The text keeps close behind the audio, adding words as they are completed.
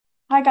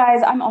Hi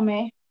guys, I'm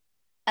Omi,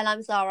 And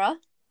I'm Zara.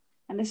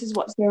 and this is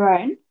What's Your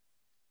Own.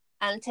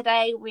 And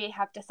today we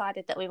have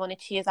decided that we wanted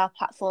to use our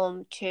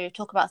platform to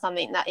talk about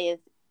something that is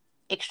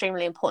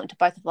extremely important to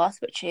both of us,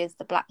 which is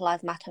the Black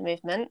Lives Matter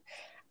movement.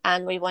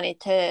 And we wanted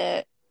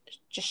to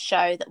just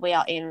show that we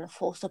are in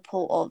full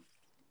support of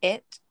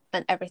it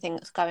and everything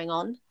that's going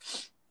on.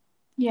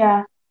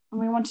 Yeah,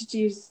 and we wanted to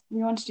use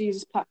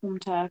this platform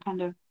to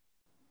kind of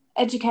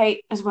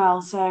educate as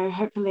well. So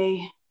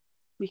hopefully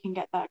we can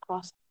get that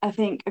across. I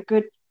think a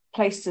good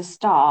place to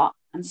start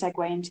and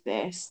segue into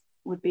this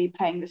would be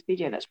playing this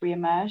video that's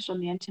re-emerged on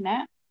the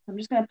internet. I'm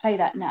just going to play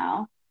that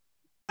now.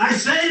 I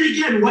say it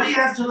again. What do you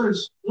have to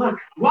lose? Look,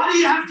 what do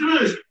you have to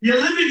lose? You're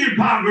living in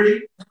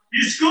poverty.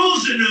 Your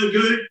schools are no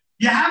good.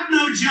 You have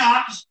no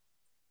jobs.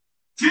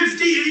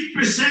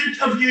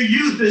 58% of your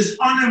youth is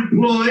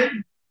unemployed.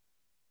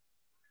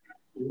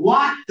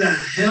 What the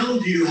hell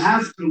do you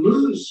have to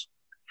lose?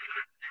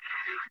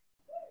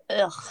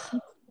 Ugh.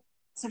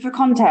 So for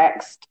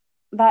context,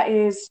 that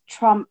is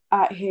Trump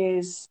at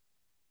his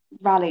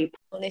rally.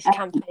 On this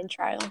campaign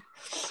trail.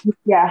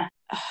 Yeah.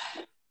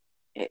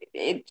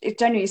 It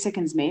genuinely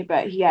sickens me,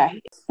 but yeah.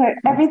 So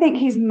everything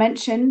he's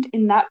mentioned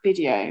in that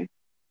video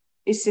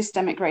is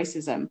systemic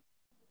racism.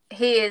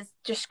 He is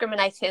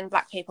discriminating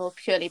Black people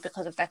purely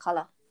because of their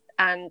colour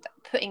and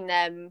putting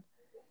them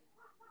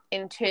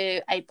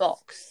into a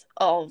box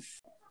of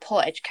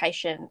poor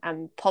education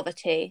and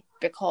poverty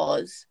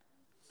because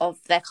of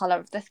their colour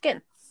of their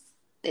skin.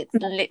 It's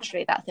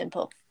literally that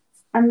simple.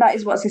 And that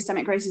is what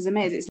systemic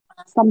racism is.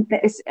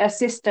 It's a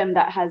system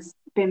that has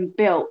been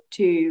built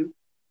to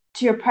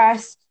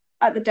oppress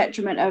at the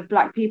detriment of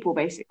Black people,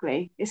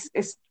 basically. It's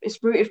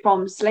rooted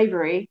from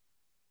slavery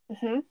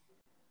Mm-hmm.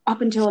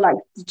 up until like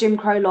the Jim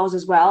Crow laws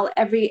as well.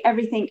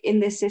 Everything in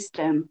this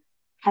system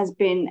has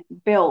been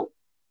built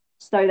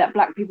so that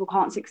Black people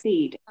can't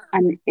succeed,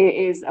 and it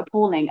is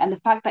appalling. And the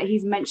fact that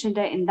he's mentioned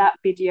it in that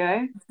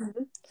video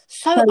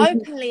So shows,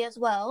 openly as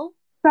well.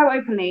 so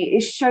openly,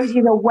 it shows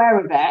he's aware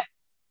of it,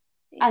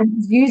 and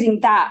he's using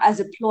that as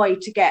a ploy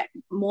to get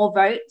more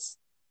votes.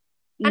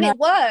 You And know, it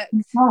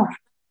worked. oh,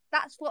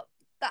 That's what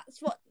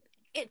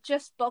it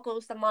just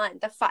boggles the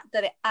mind, the fact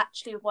that it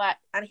actually worked,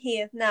 and he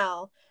is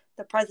now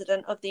the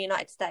president of the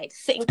United States,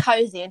 sitting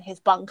cozy in his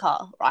bunker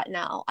right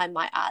now, I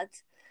might add.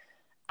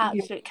 yeah.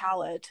 Absolute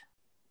coward.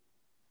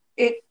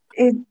 It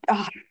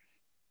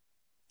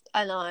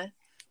I know.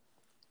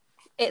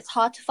 It's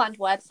hard to find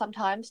words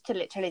sometimes to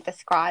literally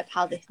describe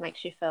how this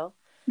makes you feel.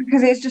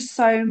 because it's just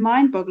so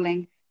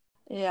mind-boggling.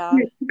 Yeah.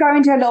 Go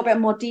into a little bit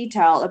more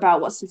detail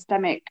about what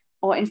systemic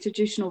or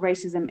institutional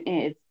racism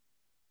is.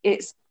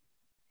 It's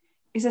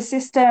it's a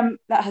system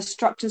that has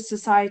structured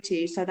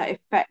society so that it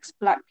affects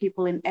Black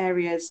people in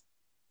areas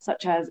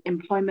such as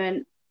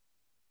employment,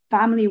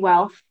 family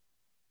wealth,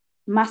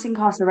 mass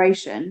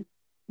incarceration,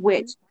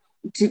 which,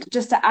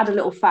 just to add a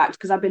little fact,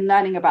 because I've been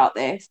learning about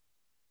this,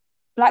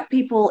 Black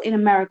people in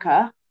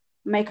America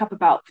make up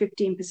about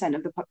 15%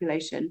 of the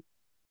population.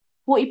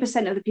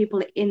 40% of the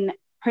people in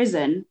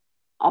prison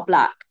are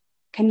Black.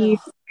 Can you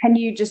Ugh, can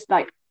you just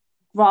like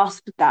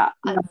grasp that?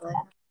 I know.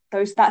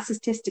 That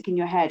statistic in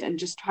your head and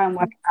just try and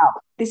work it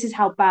out. This is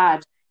how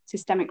bad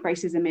systemic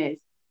racism is.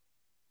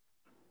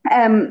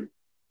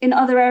 In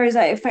other areas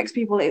that it affects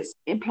people, it's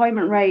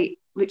employment rate,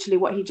 literally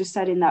what he just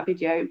said in that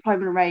video,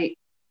 employment rate,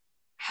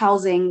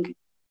 housing,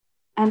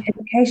 and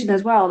education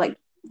as well. Like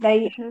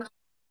they Mhm.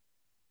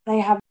 they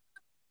have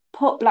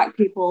put Black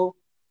people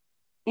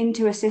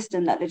into a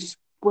system that they just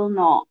will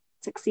not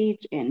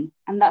succeed in,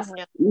 and that's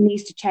Yeah.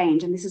 needs to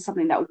change. And this is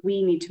something that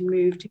we need to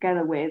move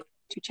together with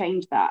to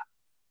change that.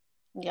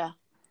 Yeah.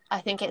 I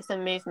think it's a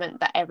movement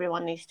that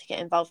everyone needs to get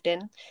involved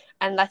in.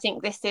 And I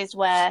think this is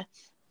where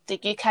the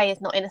UK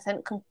is not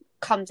innocent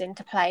comes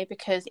into play,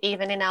 because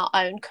even in our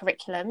own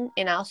curriculum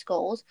in our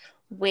schools,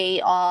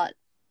 we are,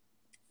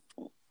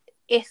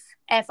 if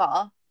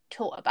ever,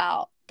 taught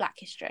about Black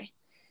history.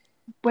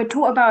 We're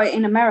taught about it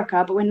in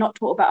America, but we're not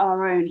taught about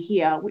our own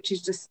here, which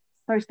is just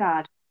so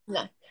sad.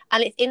 No.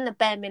 And it's in the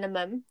bare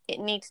minimum. It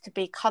needs to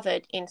be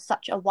covered in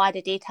such a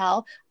wider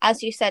detail.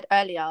 As you said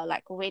earlier,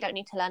 like, we don't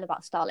need to learn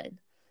about Stalin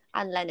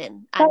and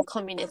Lenin and That's,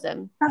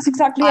 communism. that's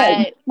exactly it.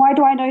 I Why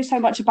do I know so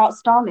much about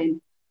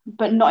Stalin,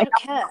 but not I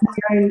don't enough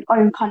care. about my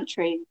own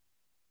country?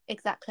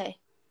 Exactly.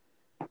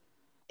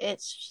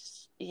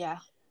 Yeah,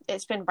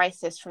 it's been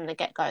racist from the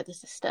get-go, the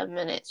system,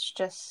 and it's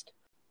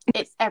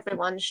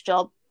everyone's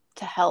job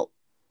to help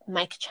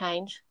make a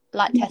change.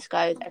 Like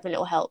Tesco's, every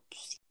little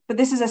helps. But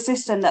this is a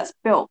system that's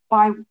built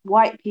by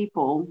white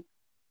people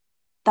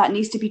that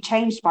needs to be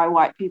changed by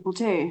white people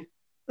too.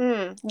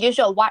 Use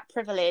your white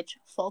privilege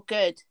for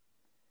good.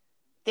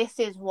 This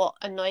is what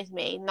annoys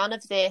me.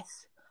 Nobody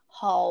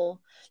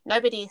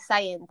is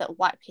saying that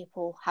white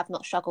people have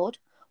not struggled.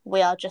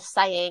 We are just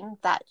saying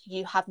that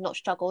you have not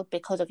struggled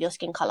because of your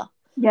skin colour.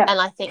 Yeah, And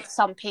I think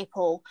some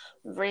people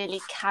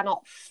really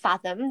cannot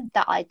fathom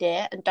that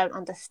idea and don't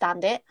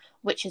understand it,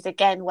 which is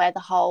again where the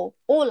whole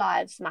all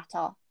lives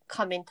matter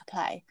come into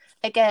play.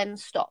 Again,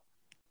 stop.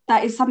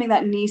 that is something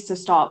that needs to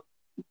stop.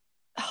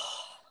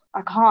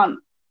 I can't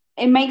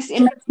it makes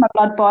my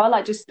blood boil.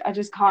 I just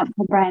can't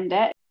comprehend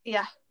it.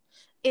 Yeah.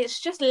 It's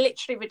just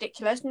literally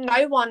ridiculous.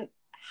 No one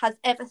has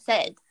ever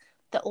said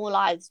that all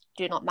lives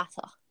do not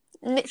matter.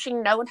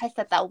 Literally no one has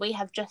said that. We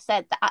have just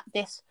said that at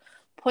this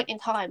point in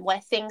time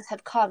where things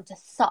have come to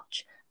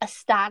such a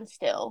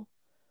standstill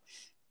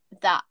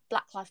that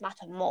Black Lives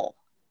Matter more.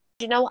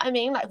 Do you know what I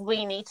mean? Like,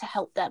 we need to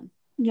help them.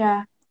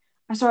 Yeah.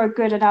 I saw a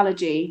good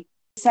analogy.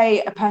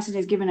 Say a person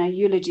is given a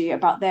eulogy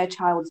about their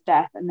child's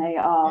death and they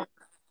are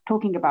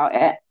talking about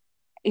it.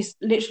 It's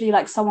literally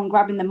like someone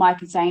grabbing the mic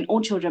and saying,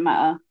 all children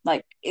matter.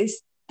 Like,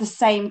 it's the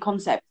same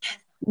concept.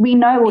 We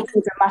know all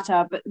children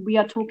matter, but we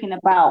are talking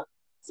about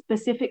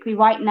specifically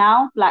right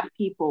now, Black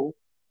people.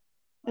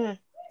 And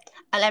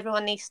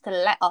everyone needs to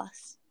let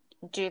us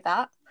do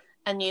that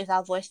and use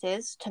our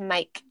voices to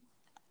make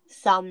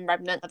some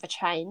remnant of a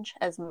change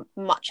as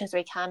much as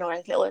we can or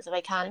as little as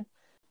we can.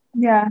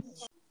 Yeah.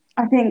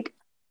 I think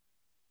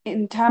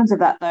in terms of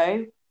that,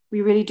 though,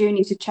 we really do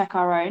need to check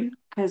our own,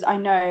 because I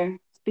know,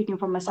 speaking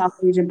from a South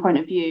Asian point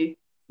of view,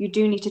 you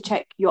do need to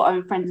check your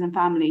own friends and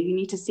family. You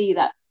need to see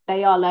that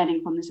they are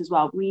learning from this as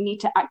well. We need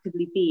to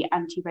actively be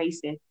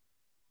anti-racist.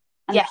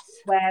 And Yes.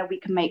 that's where we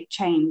can make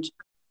change.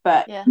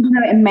 But Yeah. even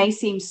though it may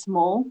seem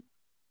small,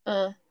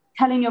 Uh,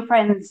 telling your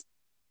friends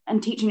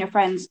and teaching your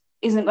friends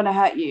isn't going to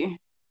hurt you.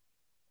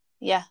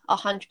 yeah,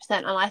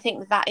 100%. And I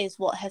think that is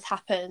what has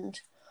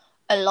happened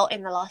a lot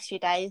in the last few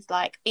days.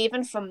 Like,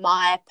 even from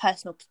my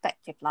personal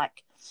perspective,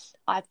 like,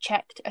 I've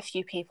checked a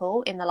few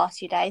people in the last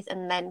few days,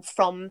 and then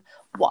from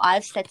what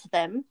I've said to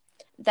them,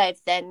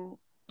 they've then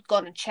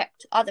gone and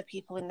checked other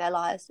people in their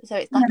lives. So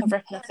it's like a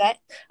ripple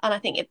effect. And I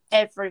think if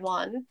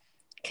everyone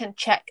can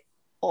check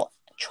or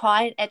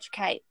try and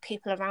educate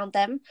people around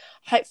them,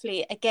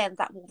 hopefully, again,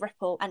 that will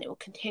ripple, and it will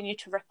continue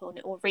to ripple, and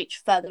it will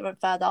reach further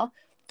and further.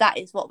 That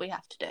is what we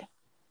have to do.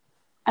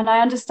 And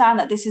I understand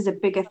that this is a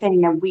bigger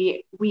thing, and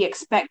we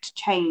expect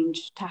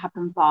change to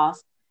happen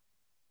fast.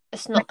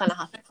 It's not going to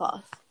happen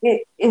fast.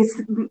 It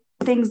is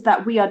things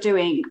that we are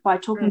doing by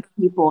talking to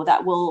people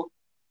that will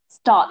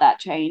start that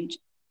change.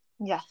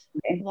 Yes,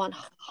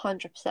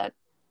 100%.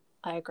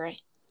 I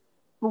agree.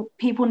 Well,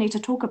 people need to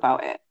talk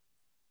about it.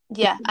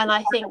 Yeah, and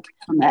I think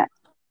it's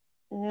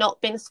not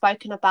been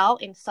spoken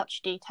about in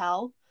such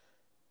detail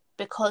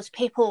because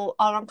people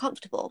are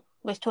uncomfortable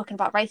with talking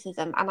about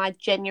racism, and I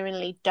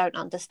genuinely don't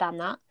understand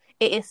that.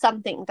 It is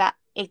something that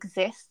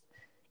exists.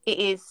 It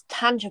is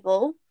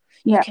tangible.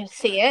 You can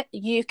see it.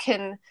 You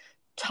can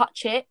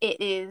touch it. It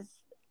is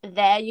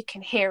there. You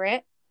can hear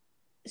it.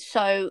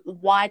 So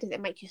why does it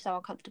make you so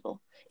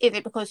uncomfortable? Is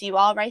it because you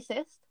are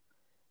racist?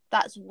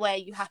 That's where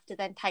you have to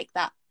then take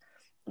that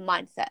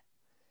mindset,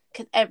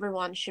 because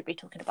everyone should be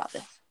talking about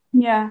this.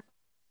 Yeah.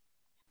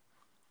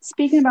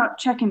 Speaking about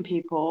checking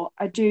people,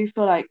 I do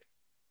feel like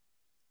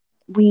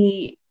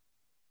we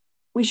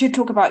should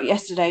talk about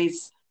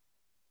yesterday's,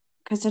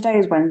 because today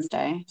is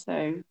Wednesday,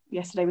 so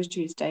yesterday was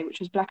Tuesday, which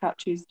was Blackout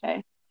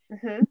Tuesday.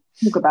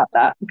 Talk about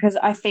that, because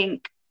I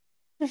think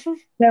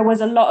there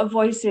was a lot of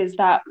voices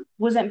that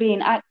wasn't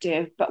being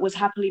active but was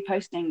happily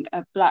posting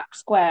a black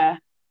square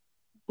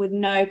with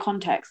no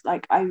context.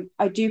 Like,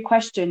 I do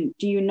question,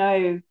 do you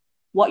know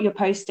what you're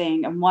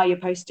posting and why you're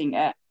posting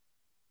it?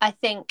 I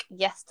think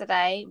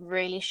yesterday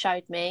really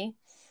showed me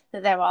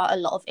that there are a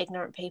lot of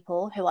ignorant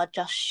people who are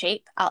just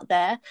sheep out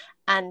there,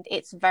 and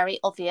it's very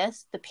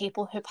obvious the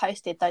people who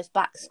posted those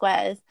black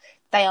squares,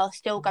 they are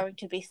still going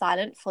to be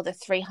silent for the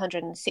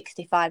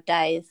 364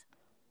 days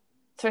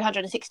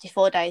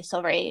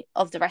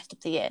of the rest of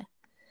the year.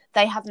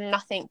 They have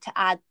nothing to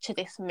add to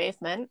this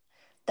movement.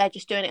 They're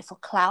just doing it for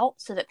clout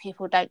so that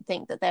people don't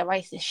think that they're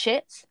racist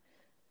shits.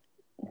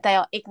 They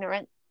are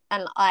ignorant,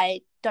 and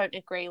I don't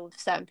agree with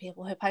certain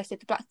people who posted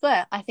the black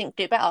square. I think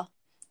do better,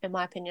 in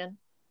my opinion.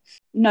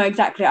 No,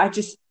 exactly.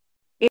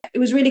 It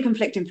was really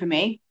conflicting for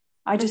me.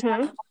 I just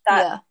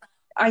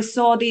I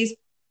saw these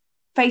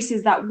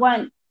faces that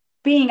weren't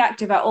being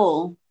active at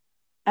all,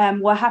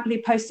 were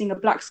happily posting a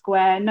black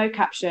square, no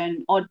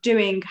caption, or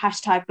doing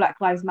hashtag Black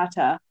Lives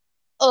Matter.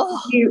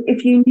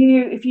 If you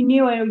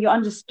knew or you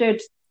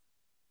understood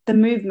the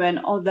movement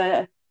or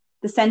the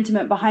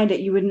sentiment behind it,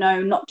 you would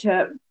know not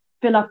to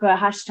fill up a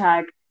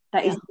hashtag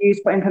that is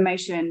used for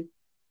information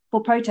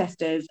for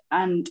protesters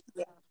and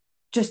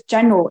just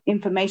general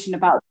information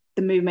about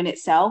the movement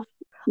itself.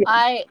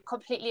 I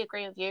completely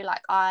agree with you.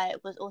 Like, I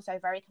was also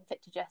very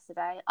conflicted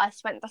yesterday. I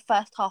spent the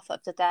first half of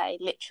the day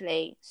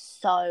literally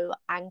so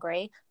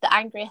angry. The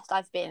angriest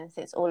I've been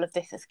since all of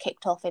this has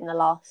kicked off in the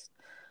last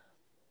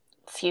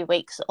few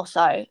weeks or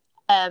so.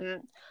 I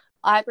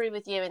agree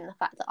with you in the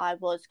fact that I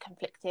was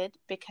conflicted,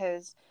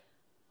 because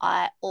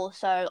I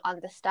also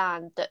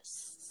understand that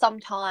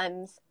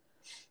sometimes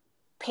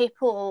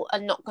people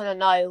are not going to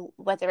know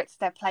whether it's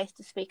their place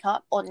to speak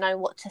up or know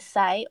what to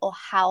say or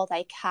how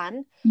they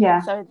can.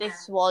 Yeah. So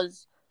this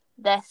was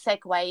their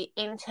segue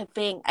into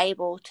being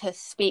able to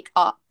speak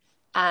up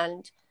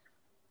and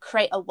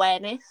create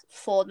awareness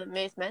for the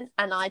movement.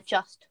 And I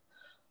just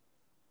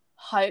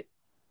hope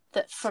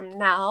that from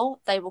now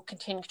they will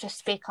continue to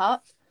speak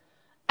up.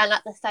 And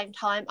at the same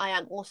time, I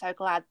am also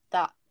glad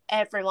that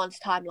everyone's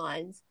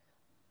timelines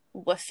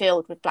were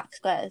filled with black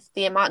squares.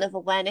 The amount of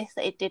awareness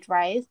that it did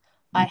raise,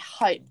 I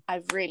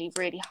really,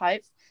 really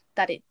hope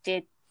that it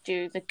did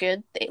do the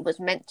good that it was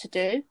meant to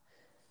do.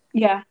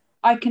 Yeah,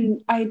 I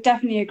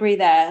definitely agree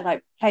there.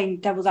 Like playing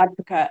devil's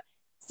advocate,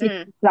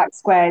 seeing black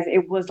squares,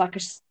 it was like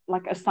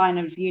a sign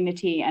of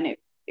unity, and I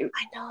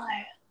know.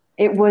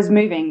 It was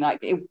moving, like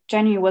it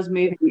genuinely was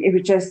moving. It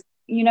was just,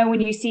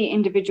 when you see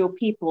individual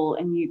people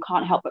and you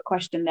can't help but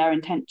question their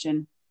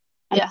intention,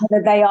 and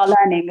whether they are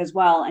learning as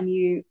well, and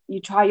you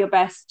try your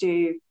best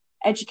to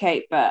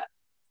educate, but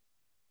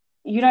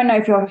you don't know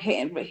if you're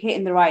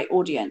hitting the right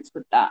audience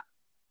with that.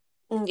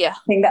 Yeah,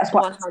 I think that's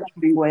what I'm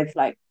struggling with,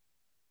 like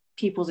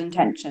people's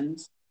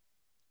intentions.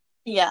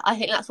 Yeah, I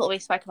think that's what we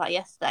spoke about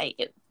yesterday.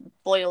 It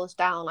boils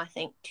down, I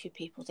think, to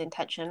people's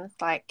intentions.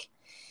 Like,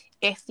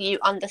 if you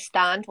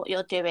understand what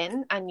you're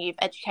doing and you've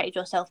educated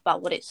yourself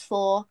about what it's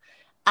for,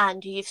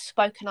 and you've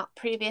spoken up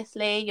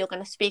previously, you're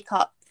going to speak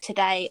up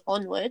today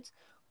onwards,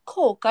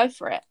 cool, go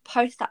for it.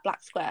 Post that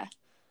black square.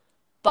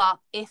 But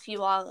if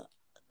you are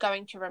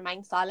going to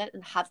remain silent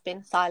and have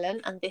been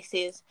silent, and this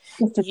is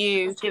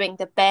you doing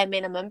the bare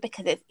minimum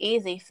because it's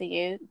easy for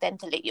you, then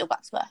delete your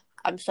black square.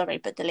 I'm sorry,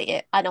 but delete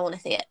it. I don't want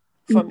to see it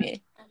from you.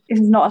 This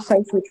is not a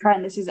social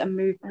trend. This is a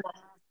movement.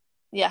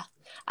 Yeah.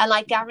 And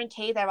I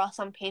guarantee there are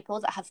some people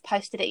that have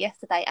posted it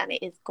yesterday and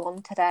it is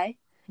gone today.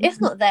 It's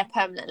not there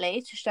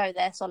permanently to show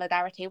their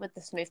solidarity with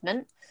this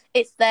movement.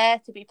 It's there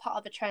to be part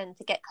of a trend,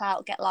 to get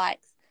clout, get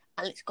likes,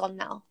 and it's gone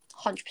now.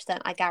 100%,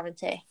 I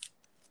guarantee.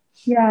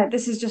 Yeah,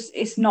 this is just,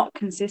 it's not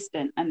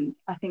consistent. And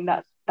I think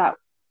that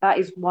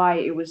is why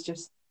it was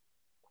just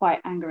quite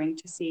angering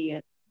to see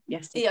it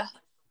yesterday.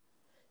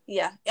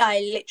 Yeah. I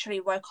literally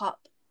woke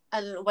up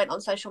and went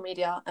on social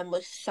media and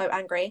was so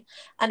angry.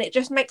 And it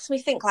just makes me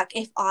think, like,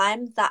 if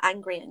I'm that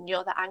angry and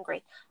you're that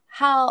angry,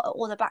 how are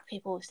all the black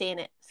people seeing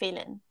it,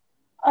 feeling?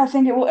 I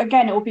think it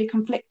will be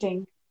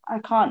conflicting. I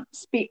can't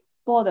speak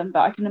for them,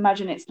 but I can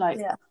imagine it's like,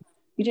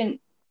 you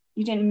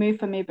didn't move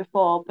for me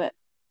before, but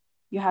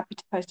you're happy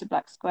to post a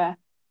black square.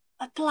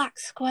 A black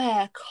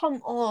square?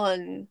 Come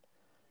on.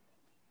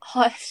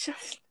 Oh, it's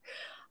just,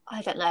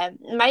 I don't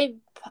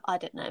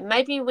know.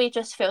 Maybe we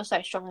just feel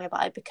so strongly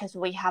about it because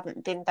we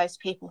haven't been those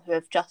people who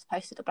have just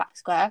posted a black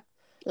square.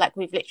 Like,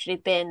 we've literally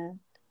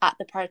been at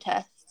the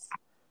protests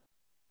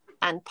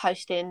and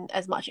posting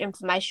as much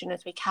information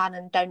as we can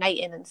and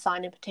donating and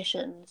signing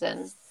petitions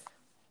and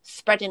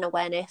spreading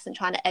awareness and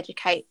trying to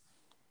educate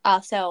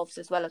ourselves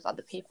as well as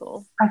other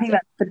people. I think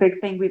that's the big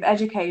thing. We've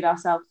educated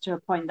ourselves to a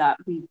point that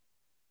we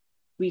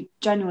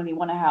genuinely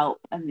want to help,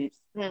 and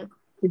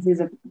this is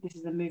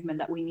a movement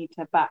that we need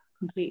to back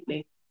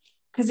completely,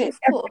 because it's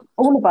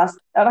all of us.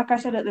 Like I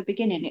said at the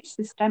beginning, it's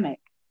systemic.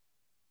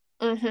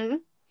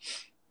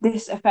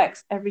 This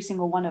affects every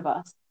single one of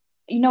us.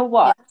 You know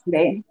what?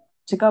 Actually,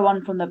 to go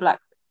on from the black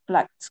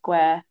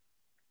square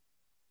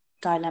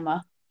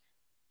dilemma,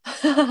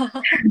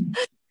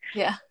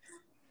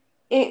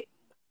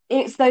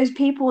 it's those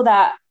people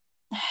that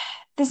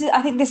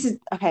I think this is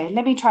okay.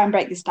 Let me try and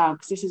break this down,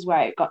 because this is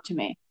where it got to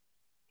me.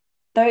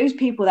 Those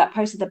people that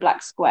posted the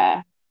black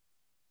square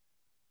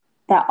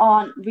that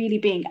aren't really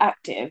being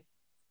active,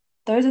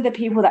 those are the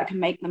people that can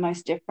make the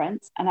most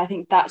difference. And I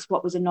think that's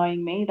what was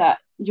annoying me, that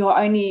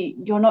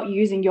you're not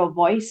using your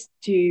voice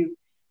to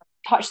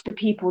touch the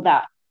people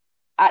that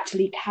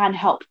actually can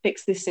help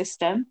fix this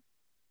system.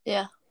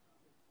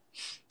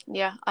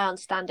 Yeah, I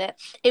understand it.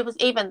 It was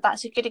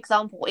that's a good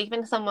example.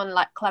 Even someone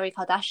like Khloe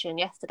Kardashian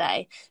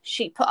yesterday,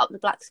 she put up the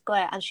black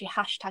square and she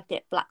hashtagged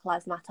it Black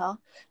Lives Matter.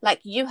 Like,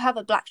 you have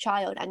a black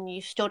child and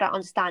you still don't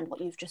understand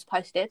what you've just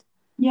posted.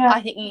 Yeah.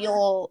 I think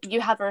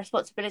you have a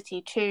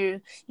responsibility to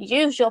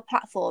use your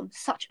platform,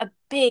 such a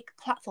big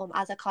platform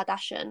as a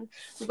Kardashian,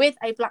 with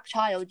a black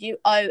child. You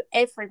owe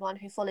everyone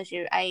who follows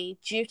you a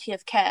duty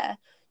of care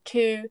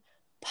to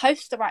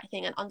post the right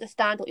thing and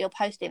understand what you're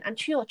posting. And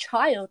to your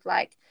child,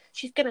 like,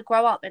 she's gonna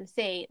grow up and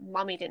see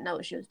mummy didn't know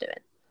what she was doing.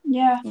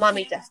 Yeah.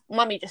 Mummy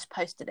just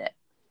posted it.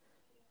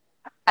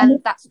 And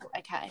that's not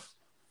okay.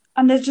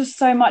 And there's just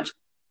so much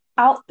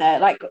out there.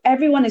 Like,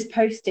 everyone is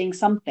posting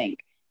something.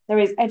 There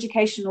is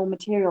educational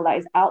material that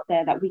is out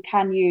there that we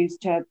can use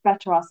to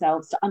better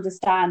ourselves, to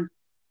understand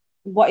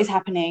what is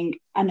happening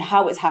and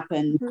how it's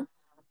happened.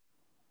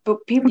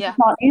 But people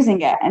aren't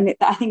using it. And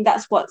I think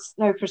that's what's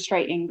so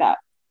frustrating, that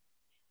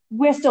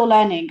we're still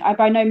learning. I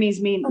by no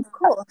means mean, of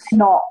course,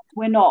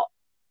 we're not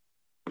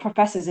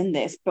professors in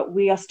this, but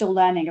we are still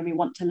learning and we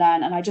want to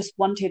learn. And I just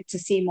wanted to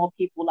see more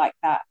people like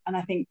that. And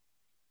I think,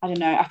 I don't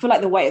know, I feel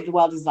like the weight of the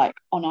world is like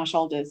on our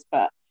shoulders,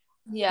 but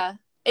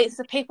it's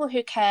the people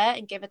who care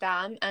and give a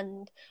damn.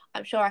 And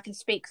I'm sure I can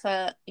speak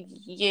for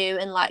you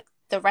and like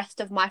the rest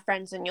of my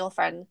friends and your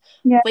friends.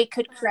 We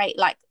could create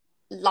like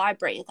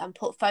libraries and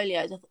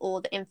portfolios of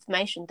all the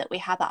information that we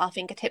have at our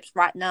fingertips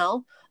right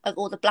now, of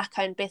all the black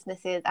owned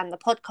businesses and the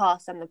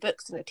podcasts and the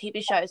books and the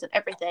TV shows and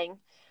everything.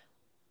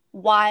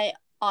 Why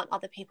aren't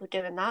other people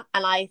doing that?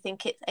 And I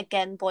think it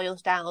again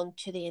boils down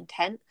to the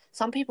intent.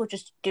 Some people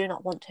just do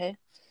not want to.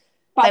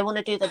 They want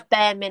to do the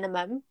bare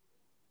minimum.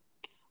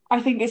 I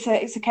think it's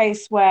a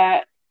case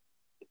where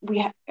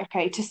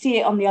to see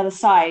it on the other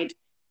side,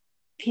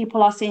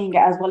 people are seeing it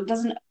as, well, it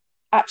doesn't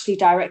actually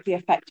directly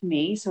affect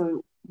me,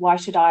 so why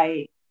should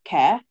I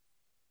care?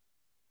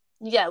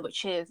 Yeah,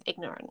 which is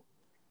ignorant.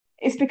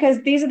 It's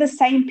because these are the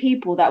same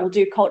people that will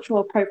do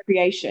cultural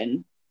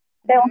appropriation.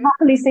 They'll Mhm.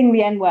 happily sing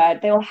the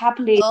N-word. They will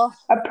happily Oh,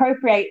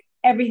 appropriate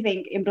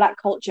everything in Black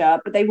culture,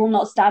 but they will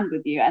not stand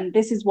with you. And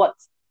this is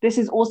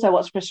also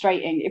what's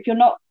frustrating. If you're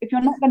not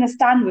going to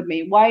stand with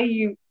me, why are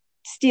you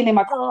stealing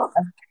my oh,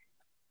 culture?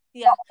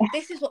 yeah.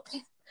 This is what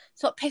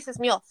pisses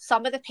me off.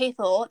 Some of the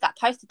people that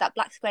posted that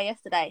Black Square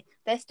yesterday,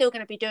 they're still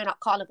going to be doing up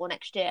Carnival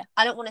next year.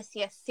 I don't want to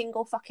see a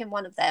single fucking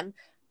one of them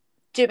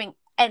doing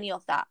any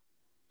of that.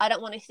 I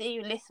don't want to see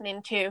you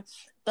listening to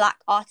Black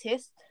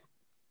artists,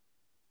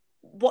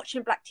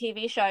 watching Black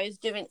TV shows,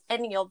 doing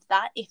any of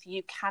that if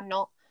you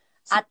cannot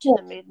add to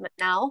the movement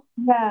now.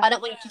 Yeah. I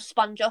don't want you to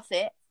sponge off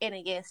it in a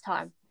year's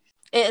time.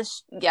 It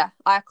is, yeah,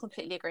 I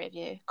completely agree with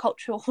you.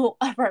 Cultural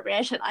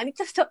appropriation, I need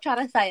to stop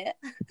trying to say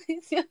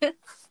it,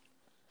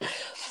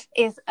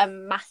 is a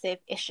massive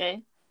issue.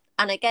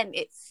 And again,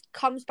 it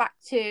comes back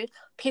to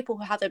people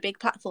who have a big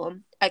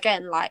platform.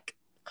 Again, like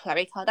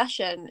Khloe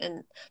Kardashian,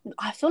 and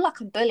I feel like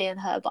I'm bullying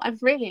her, but I'm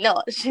really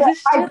not.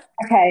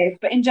 Okay,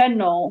 but in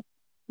general,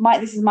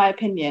 this is my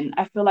opinion.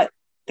 I feel like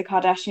the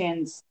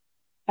Kardashians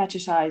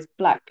fetishize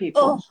Black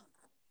people.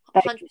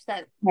 Oh,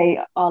 100%. They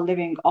are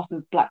living off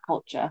of Black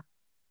culture.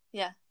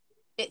 Yeah,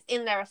 it's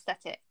in their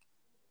aesthetic.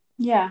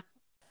 Yeah,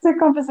 it's a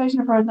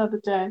conversation for another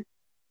day.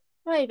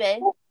 Maybe.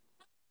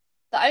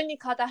 The only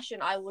Kardashian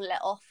I will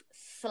let off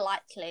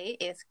slightly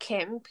is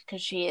Kim,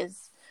 because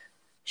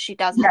she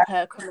does have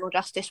her criminal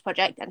justice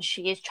project and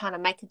she is trying to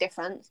make a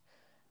difference.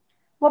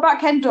 What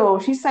about Kendall?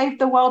 She saved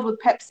the world with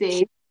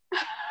Pepsi.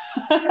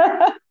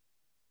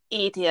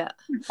 Idiot.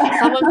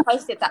 Someone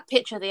posted that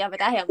picture the other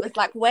day and was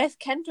like, where's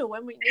Kendall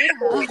when we need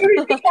her?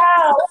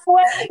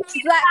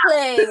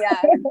 Exactly.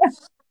 Yeah.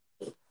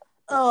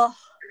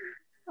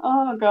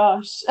 Oh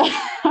gosh.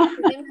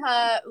 She's in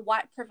her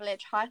white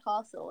privilege high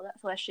castle.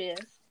 That's where she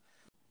is.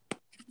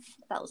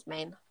 That was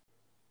mean.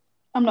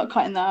 I'm not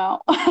cutting that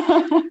out.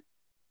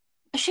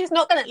 She's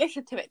not going to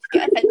listen to it to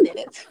get offended.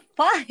 It's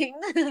fine.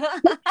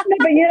 No,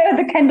 but you know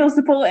the Kendall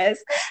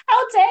supporters.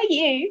 How dare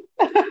you?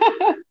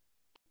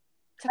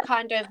 To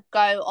kind of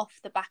go off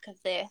the back of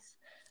this,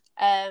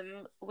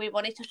 we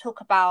wanted to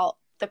talk about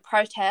the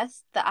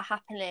protests that are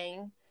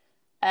happening.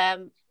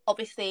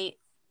 Obviously,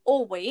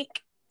 all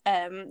week.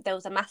 There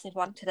was a massive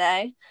one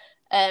today.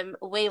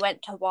 We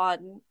went to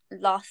one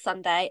last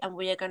Sunday, and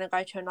we are going to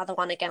go to another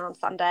one again on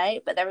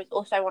Sunday. But there is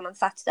also one on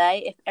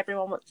Saturday. If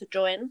everyone wants to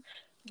join,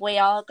 we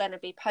are going to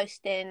be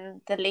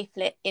posting the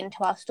leaflet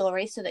into our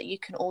story so that you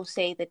can all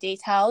see the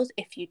details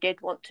if you did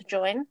want to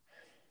join.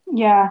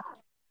 Yeah.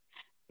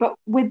 But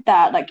with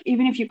that, like,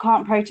 even if you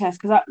can't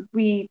protest, because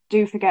we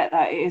do forget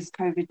that it is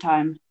COVID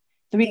time.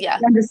 So we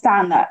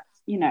understand that,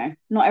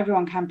 not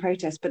everyone can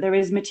protest, but there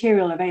is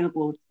material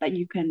available that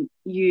you can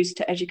use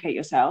to educate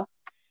yourself.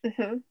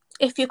 Mm-hmm.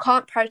 If you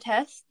can't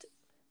protest,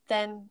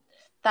 then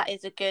that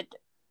is a good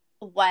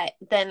way.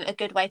 Then a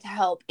good way to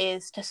help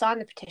is to sign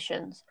the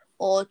petitions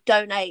or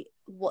donate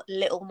what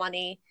little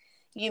money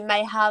you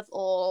may have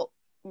or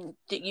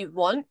that you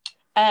want.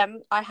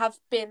 I have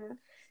been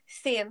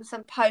seeing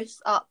some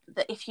posts up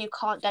that if you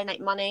can't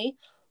donate money,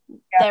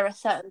 there are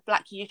certain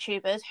Black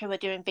YouTubers who are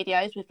doing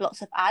videos with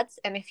lots of ads,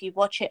 and if you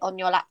watch it on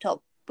your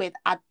laptop with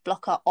ad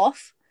blocker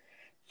off,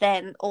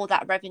 then all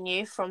that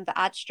revenue from the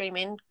ad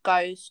streaming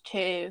goes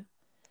to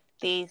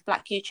these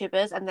Black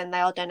YouTubers, and then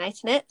they are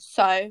donating it.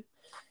 So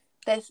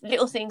there's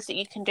little things that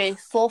you can do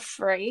for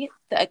free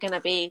that are going to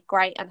be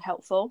great and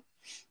helpful.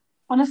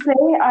 Honestly,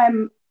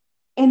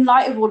 in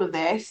light of all of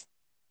this,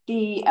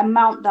 the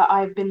amount that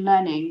I've been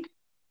learning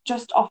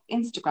just off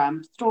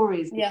Instagram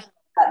stories,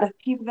 that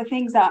the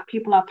things that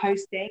people are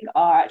posting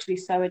are actually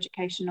so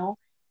educational.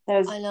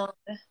 There's a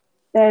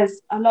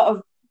lot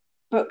of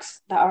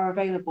books that are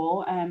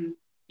available.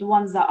 The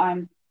ones that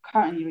I'm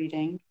currently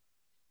reading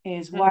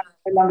is Why I'm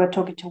No Longer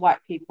Talking to White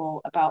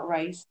People About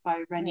Race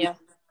by Rennie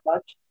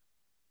Lodge.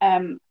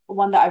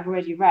 One that I've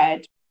already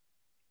read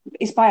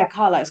is by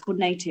Akala. It's called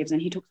Natives,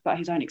 and he talks about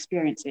his own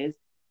experiences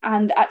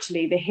and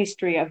actually the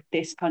history of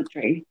this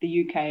country,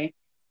 the UK.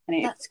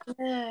 And that's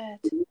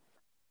good.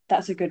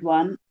 That's a good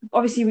one.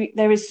 Obviously,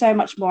 there is so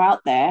much more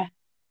out there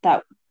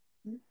that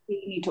we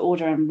need to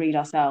order and read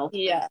ourselves.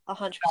 Yeah,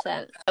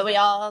 100%. We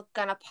are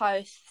going to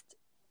post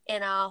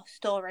in our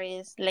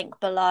stories, link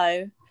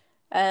below,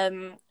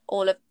 not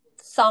all of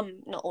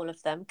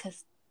them,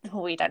 because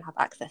we don't have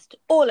access to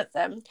all of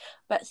them,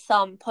 but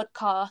some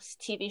podcasts,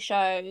 TV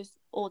shows,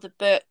 all the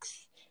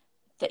books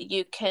that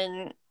you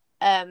can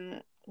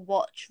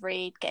watch,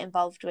 read, get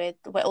involved with.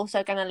 We're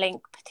also going to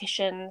link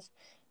petitions,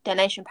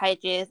 donation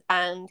pages,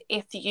 and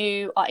if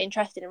you are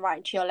interested in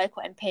writing to your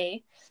local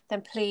MP,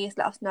 then please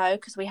let us know,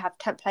 because we have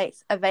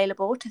templates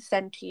available to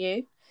send to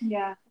you.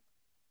 Yeah,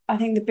 I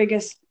think the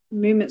biggest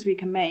movements we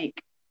can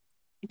make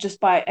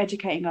just by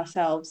educating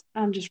ourselves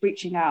and just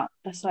reaching out,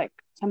 that's like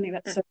something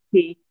that's so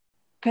key.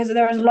 because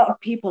there is a lot of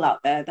people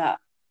out there that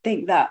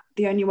think that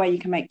the only way you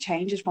can make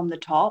change is from the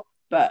top.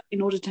 But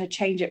in order to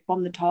change it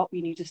from the top,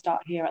 you need to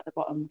start here at the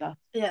bottom.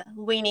 Yeah,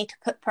 we need to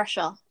put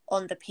pressure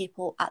on the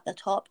people at the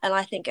top. And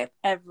I think if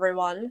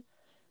everyone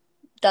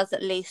does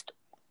at least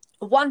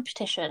one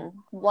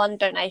petition, one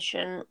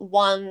donation,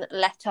 one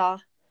letter,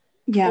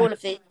 all of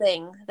these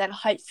things, then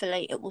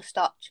hopefully it will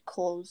start to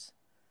cause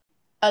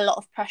a lot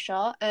of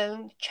pressure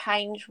and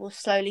change will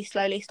slowly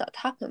start to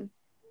happen.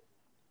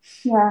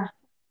 Yeah.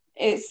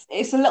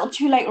 It's a little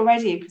too late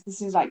already because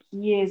this is like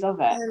years of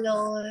it. I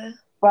know.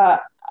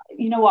 But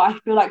you know what? I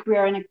feel like we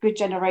are in a good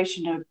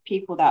generation of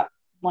people that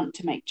want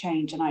to make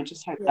change, and I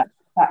just hope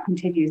that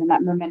continues and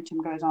that momentum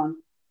goes on.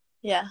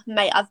 Yeah,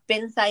 mate, I've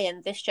been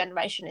saying this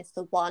generation is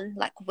the one.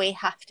 Like, we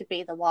have to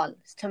be the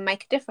ones to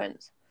make a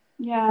difference.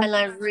 Yeah. And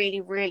I really,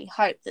 really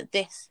hope that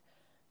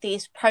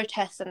these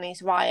protests and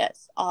these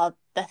riots are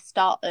the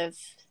start of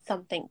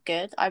something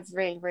good. I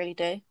really, really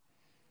do.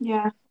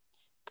 Yeah.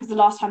 Because the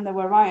last time there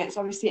were riots,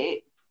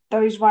 obviously,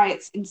 those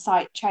riots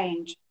incite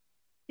change.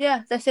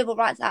 Yeah, the Civil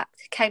Rights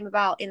Act came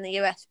about in the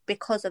US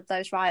because of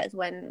those riots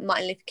when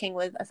Martin Luther King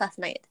was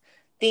assassinated.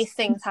 These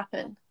things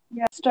happen.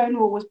 Yeah,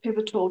 Stonewall was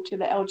pivotal to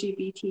the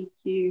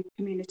LGBTQ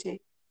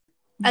community.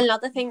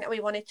 Another thing that we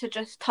wanted to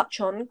just touch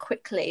on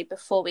quickly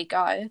before we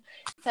go.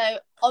 So,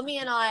 Omi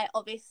and I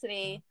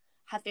obviously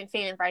have been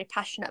feeling very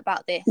passionate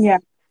about this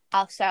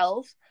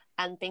ourselves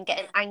and been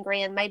getting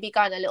angry and maybe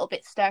going a little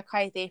bit stir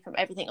crazy from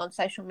everything on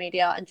social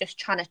media and just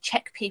trying to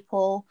check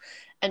people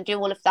and do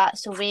all of that.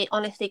 So we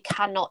honestly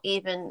cannot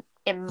even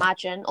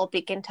imagine or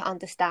begin to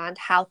understand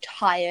how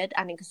tired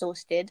and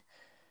exhausted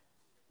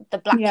the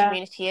Black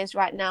community is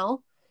right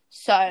now.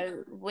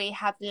 So we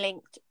have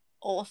linked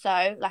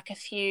also like a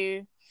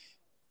few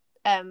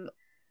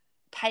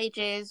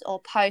pages or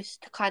posts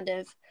to kind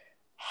of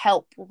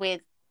help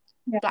with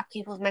Black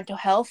people's mental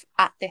health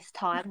at this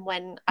time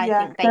when I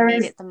think they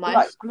need it the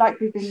most. Like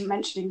we've been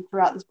mentioning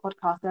throughout this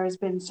podcast, there has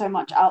been so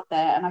much out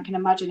there, and I can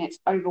imagine it's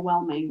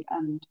overwhelming.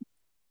 And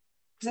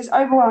because it's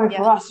overwhelming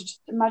for us, so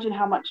just imagine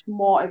how much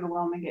more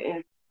overwhelming it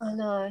is. I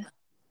know.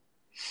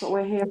 But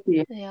we're here for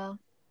you. Yeah.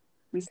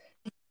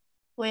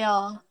 We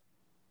are.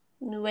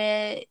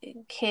 We're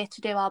here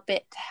to do our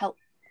bit to help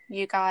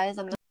you guys.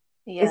 And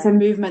it's a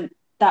movement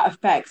that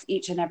affects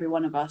each and every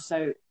one of us,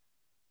 so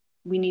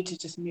we need to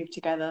just move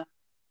together.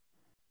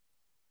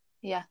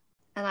 Yeah,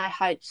 and I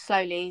hope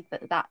slowly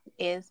that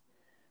is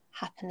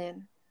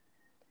happening.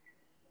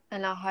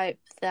 And I hope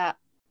that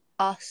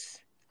us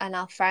and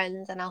our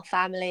friends and our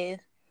families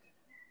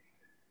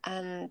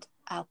and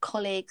our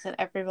colleagues and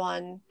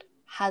everyone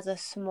has a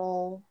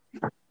small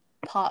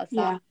part of that.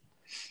 Yeah.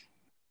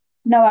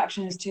 No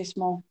action is too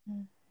small.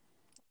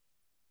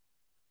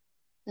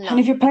 No, and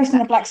if you're posting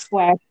the black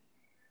square,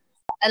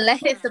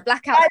 unless it's the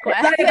blackout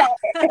square.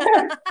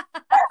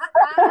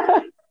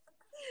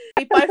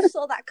 We both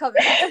saw that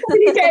coming.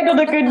 You get on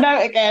a good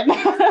note again.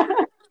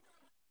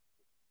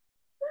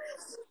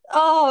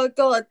 Oh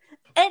God.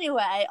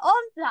 Anyway,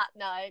 on that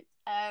note,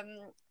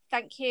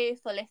 thank you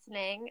for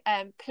listening.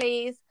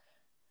 Please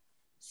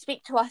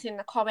speak to us in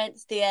the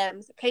comments,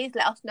 DMs. Please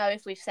let us know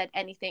if we've said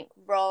anything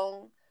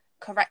wrong.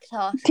 Correct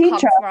us, come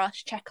for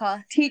us, check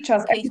us. Teach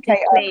us,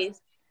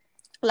 please.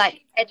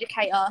 Like,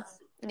 educate us.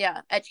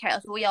 Yeah, educate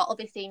us. We are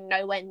obviously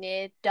nowhere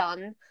near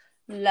done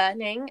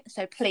learning,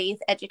 so please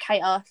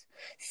educate us.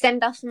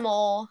 Send us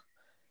more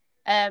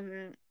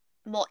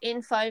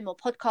info, more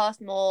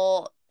podcasts,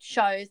 more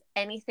shows,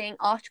 anything,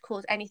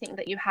 articles, anything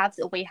that you have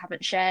that we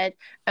haven't shared,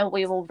 and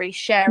we will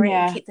reshare it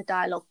and keep the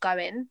dialogue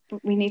going.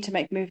 We need to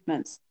make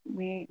movements.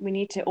 We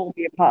need to all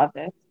be a part of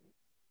this.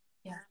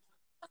 Yeah.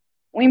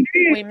 We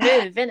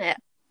move, innit?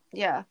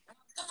 Yeah.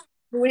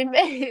 We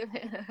move.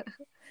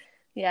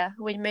 Yeah,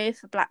 we move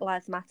for Black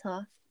Lives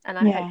Matter, and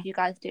I hope you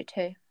guys do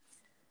too.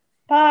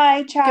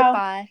 Bye, ciao.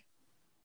 Goodbye.